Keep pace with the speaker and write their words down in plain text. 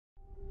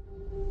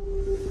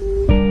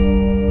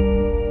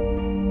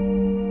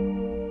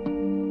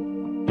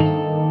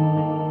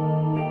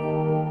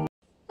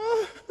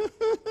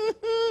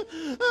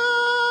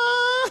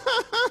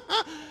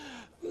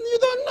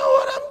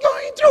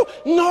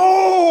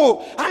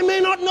Oh, I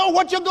may not know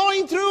what you're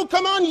going through.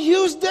 Come on,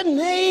 use the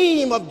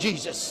name of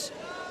Jesus.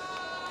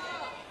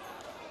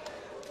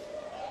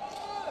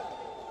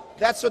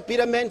 That's what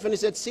Peter meant when he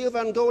said, silver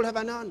and gold have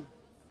I none,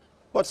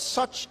 but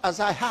such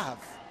as I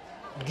have,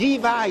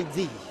 give I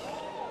thee.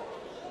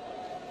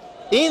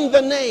 In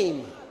the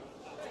name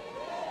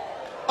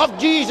of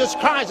Jesus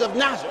Christ of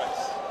Nazareth.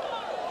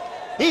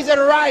 He said,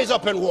 rise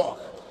up and walk.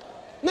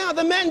 Now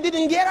the man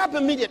didn't get up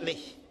immediately.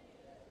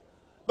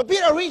 But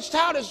Peter reached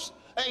out,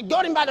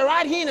 got him by the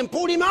right hand and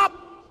pulled him up.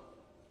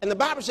 And the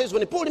Bible says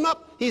when he pulled him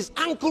up, his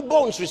ankle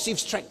bones received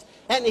strength.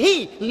 And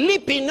he,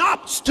 leaping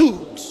up,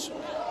 stood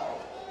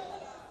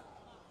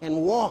and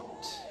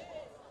walked.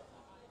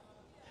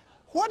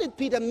 What did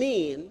Peter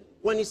mean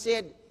when he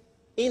said,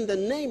 in the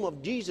name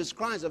of Jesus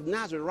Christ of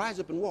Nazareth, rise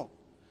up and walk?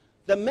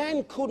 The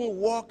man couldn't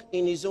walk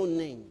in his own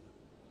name.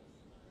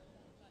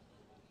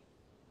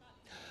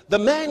 The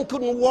man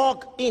couldn't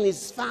walk in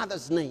his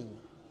father's name.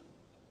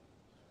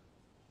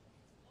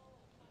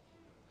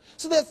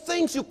 So there are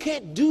things you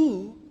can't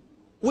do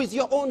with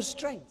your own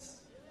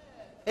strength.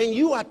 And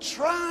you are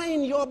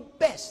trying your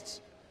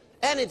best,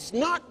 and it's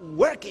not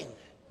working.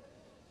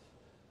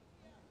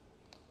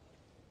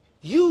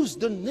 Use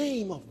the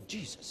name of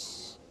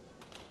Jesus.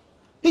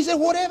 He said,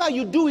 whatever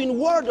you do in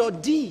word or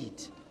deed,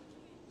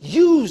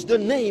 use the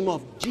name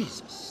of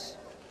Jesus.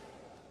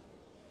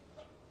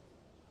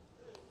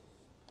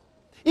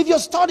 If you're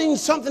studying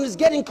something that's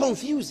getting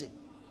confusing,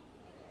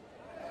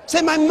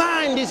 say, my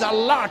mind is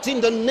alert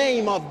in the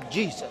name of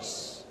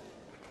Jesus.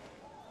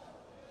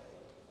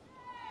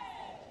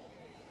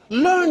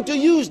 Learn to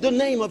use the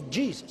name of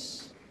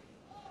Jesus.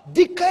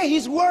 Declare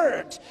his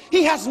word.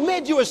 He has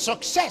made you a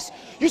success.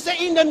 You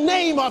say, in the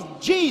name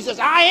of Jesus,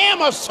 I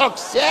am a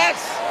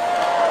success.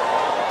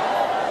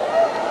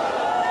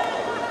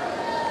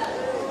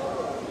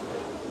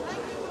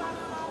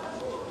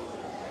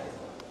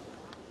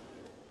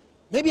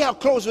 Maybe I'll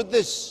close with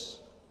this.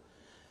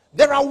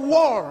 There are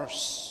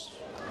wars.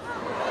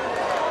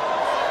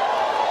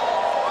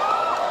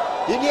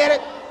 You get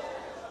it?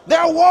 There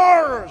are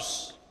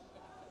wars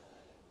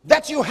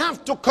that you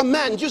have to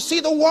command. You see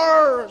the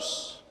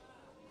wars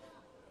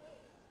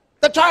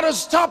that try to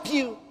stop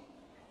you.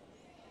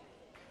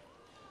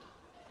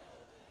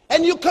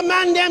 And you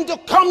command them to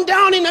come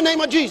down in the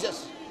name of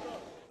Jesus.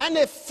 And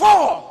they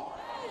fall.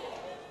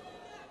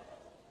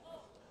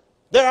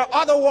 There are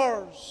other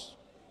wars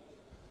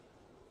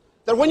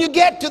that when you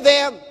get to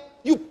them,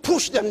 you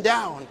push them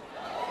down.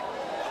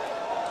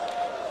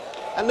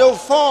 And they'll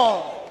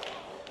fall.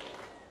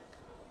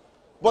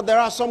 But there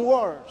are some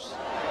wars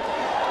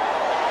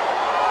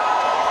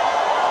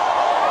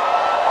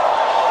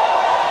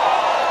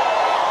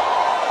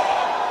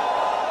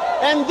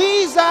and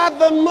these are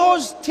the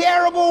most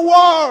terrible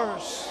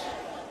wars.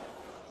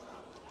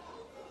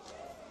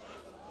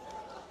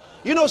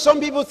 You know,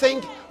 some people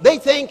think,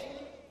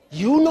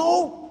 you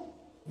know,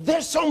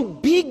 there's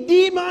some big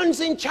demons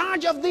in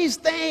charge of this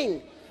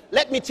thing.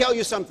 Let me tell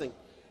you something.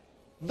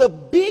 The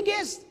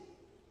biggest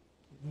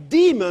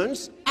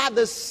demons are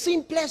the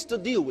simplest to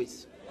deal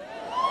with.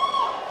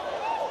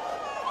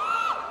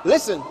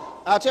 Listen,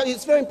 I'll tell you,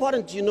 it's very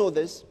important you know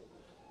this.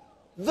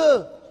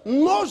 The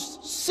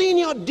most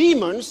senior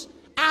demons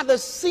are the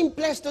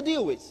simplest to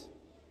deal with.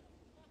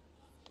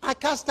 I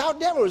cast out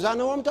devils. I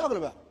know what I'm talking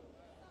about.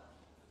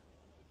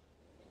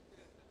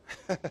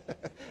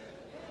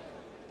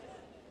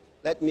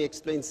 Let me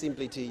explain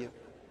simply to you.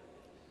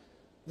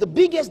 The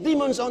biggest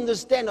demons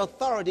understand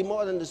authority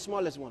more than the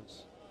smallest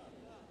ones.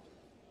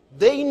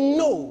 They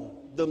know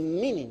the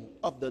meaning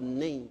of the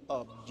name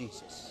of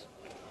Jesus.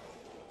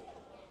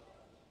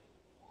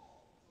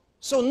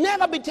 So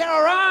never be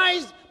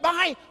terrorized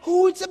by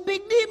who it's a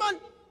big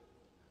demon.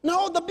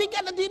 No, the bigger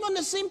the demon,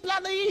 the simpler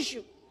the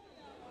issue.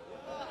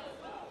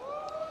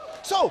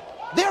 So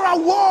there are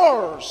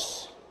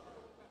wars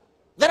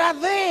that are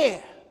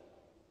there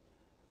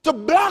to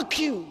block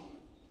you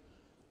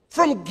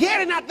from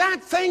getting at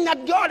that thing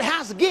that God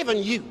has given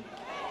you.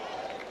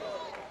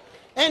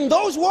 And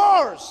those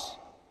wars,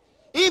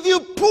 if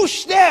you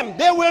push them,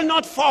 they will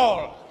not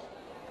fall.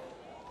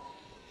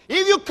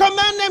 If you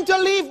command them to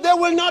leave, they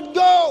will not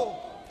go.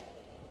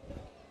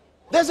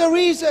 There's a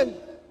reason.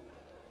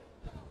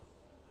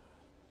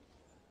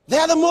 They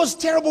are the most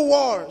terrible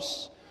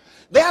wars.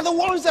 They are the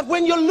ones that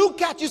when you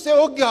look at, you say,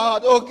 oh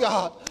God, oh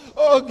God,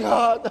 oh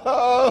God,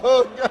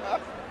 oh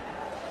God.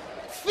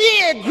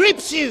 Fear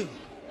grips you.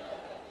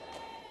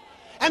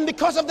 And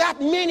because of that,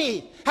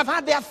 many have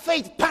had their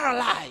faith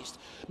paralyzed.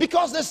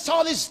 Because they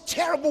saw these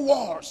terrible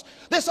wars.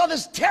 They saw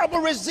this terrible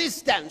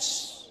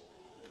resistance.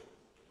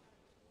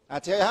 I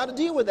tell you how to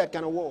deal with that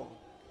kind of war.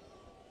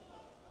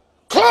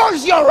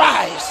 Close your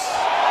eyes.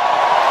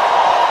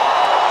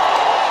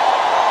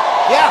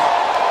 Yeah.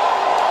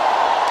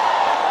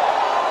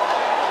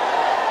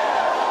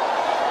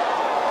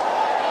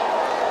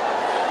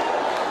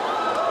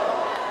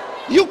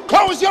 You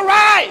close your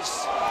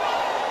eyes.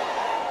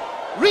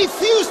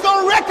 Refuse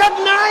to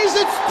recognize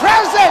its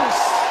presence.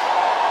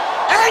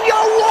 And you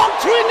walk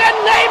through in the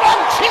name of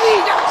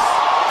Jesus.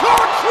 Go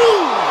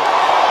through.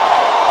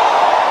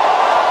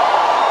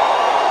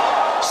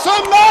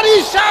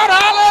 Somebody shout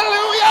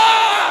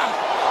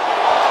hallelujah.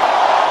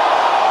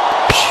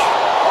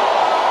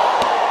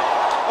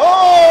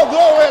 Oh,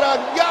 glory to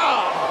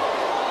God.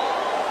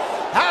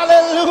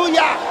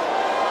 Hallelujah.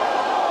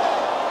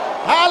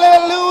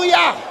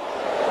 Hallelujah.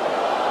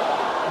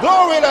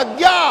 Glory to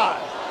God.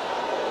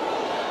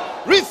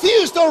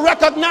 Refuse to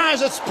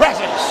recognize its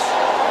presence.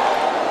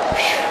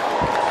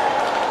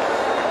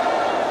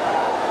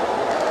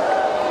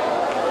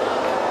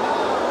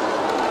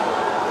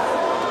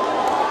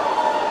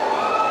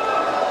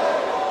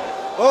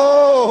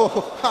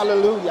 Oh,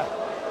 hallelujah.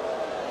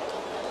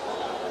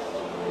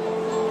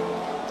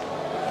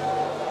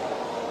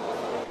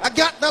 I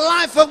got the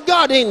life of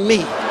God in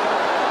me.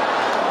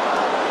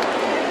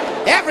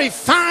 Every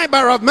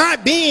fiber of my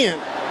being,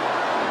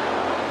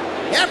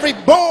 every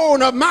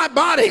bone of my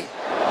body.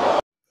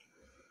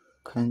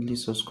 Kindly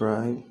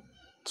subscribe,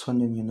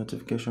 turn on your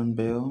notification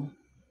bell,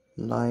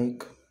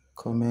 like,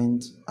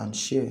 comment, and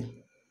share.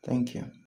 Thank you.